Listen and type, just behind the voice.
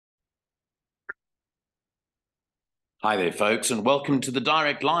Hi there, folks, and welcome to the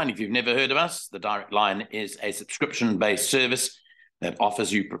Direct Line. If you've never heard of us, the Direct Line is a subscription-based service that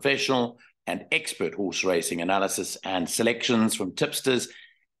offers you professional and expert horse racing analysis and selections from tipsters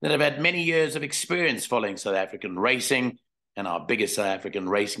that have had many years of experience following South African racing and our biggest South African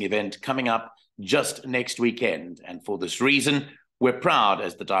racing event coming up just next weekend. And for this reason, we're proud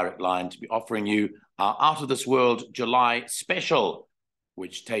as the Direct Line to be offering you our Out of This World July special,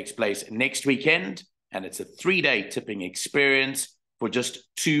 which takes place next weekend. And it's a 3-day tipping experience for just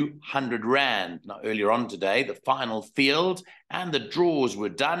 200 Rand. Now, earlier on today, the final field and the draws were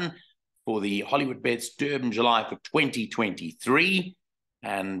done for the Hollywood Bets Durban July for 2023.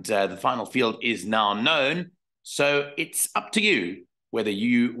 And the final field is now known. So it's up to you whether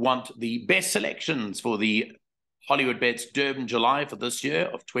you want the best selections for the Hollywood Bets Durban July for this year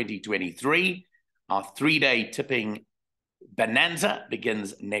of 2023. Our 3-day tipping bonanza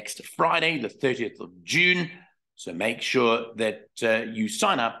begins next Friday, the 30th of June. So make sure that you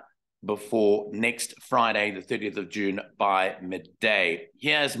sign up before next Friday, the 30th of June by midday.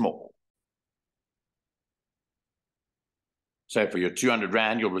 Here's more. So for your 200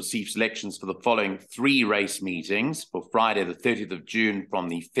 Rand, you'll receive selections for the following 3 race meetings. For Friday, the 30th of June from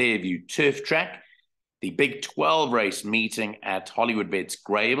the Fairview Turf Track, the Big 12 race meeting at Hollywood Bets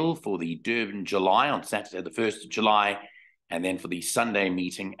Grable for the Durban July on Saturday, the 1st of July, and then for the Sunday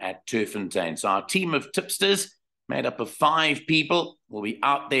meeting at Turffontein. So our team of tipsters, made up of 5 people, will be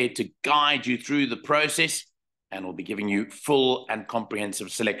out there to guide you through the process, and will be giving you full and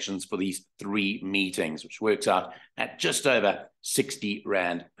comprehensive selections for these 3 meetings, which works out at just over 60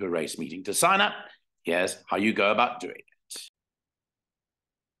 Rand per race meeting. To sign up, here's how you go about doing it.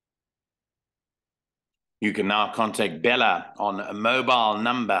 You can now contact Bella on a mobile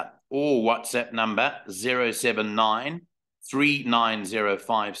number or WhatsApp number 079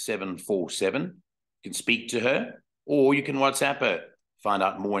 3905747. You can speak to her, or you can WhatsApp her, find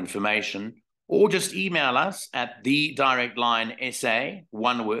out more information, or just email us at thedirectlinesa,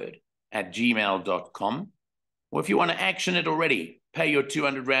 one word, @gmail.com. Or if you want to action it already, pay your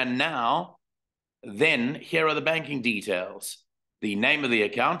 200 Rand now, then here are the banking details. The name of the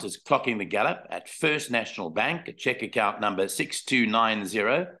account is Clocking the Gallop at First National Bank, a check account number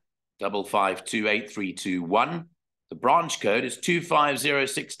 6290552831. The branch code is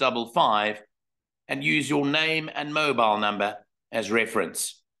 250655, and use your name and mobile number as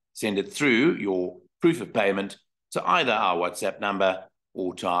reference. Send it through your proof of payment to either our WhatsApp number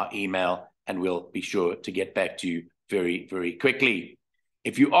or to our email, and we'll be sure to get back to you very, very quickly.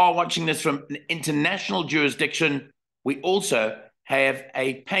 If you are watching this from an international jurisdiction, we also have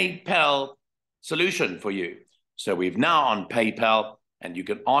a PayPal solution for you. So we've now on PayPal, and you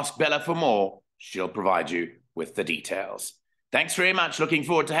can ask Bella for more. She'll provide you with the details. Thanks very much. Looking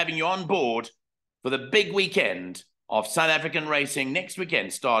forward to having you on board for the big weekend of South African racing next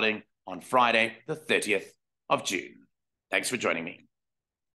weekend, starting on Friday, the 30th of June. Thanks for joining me.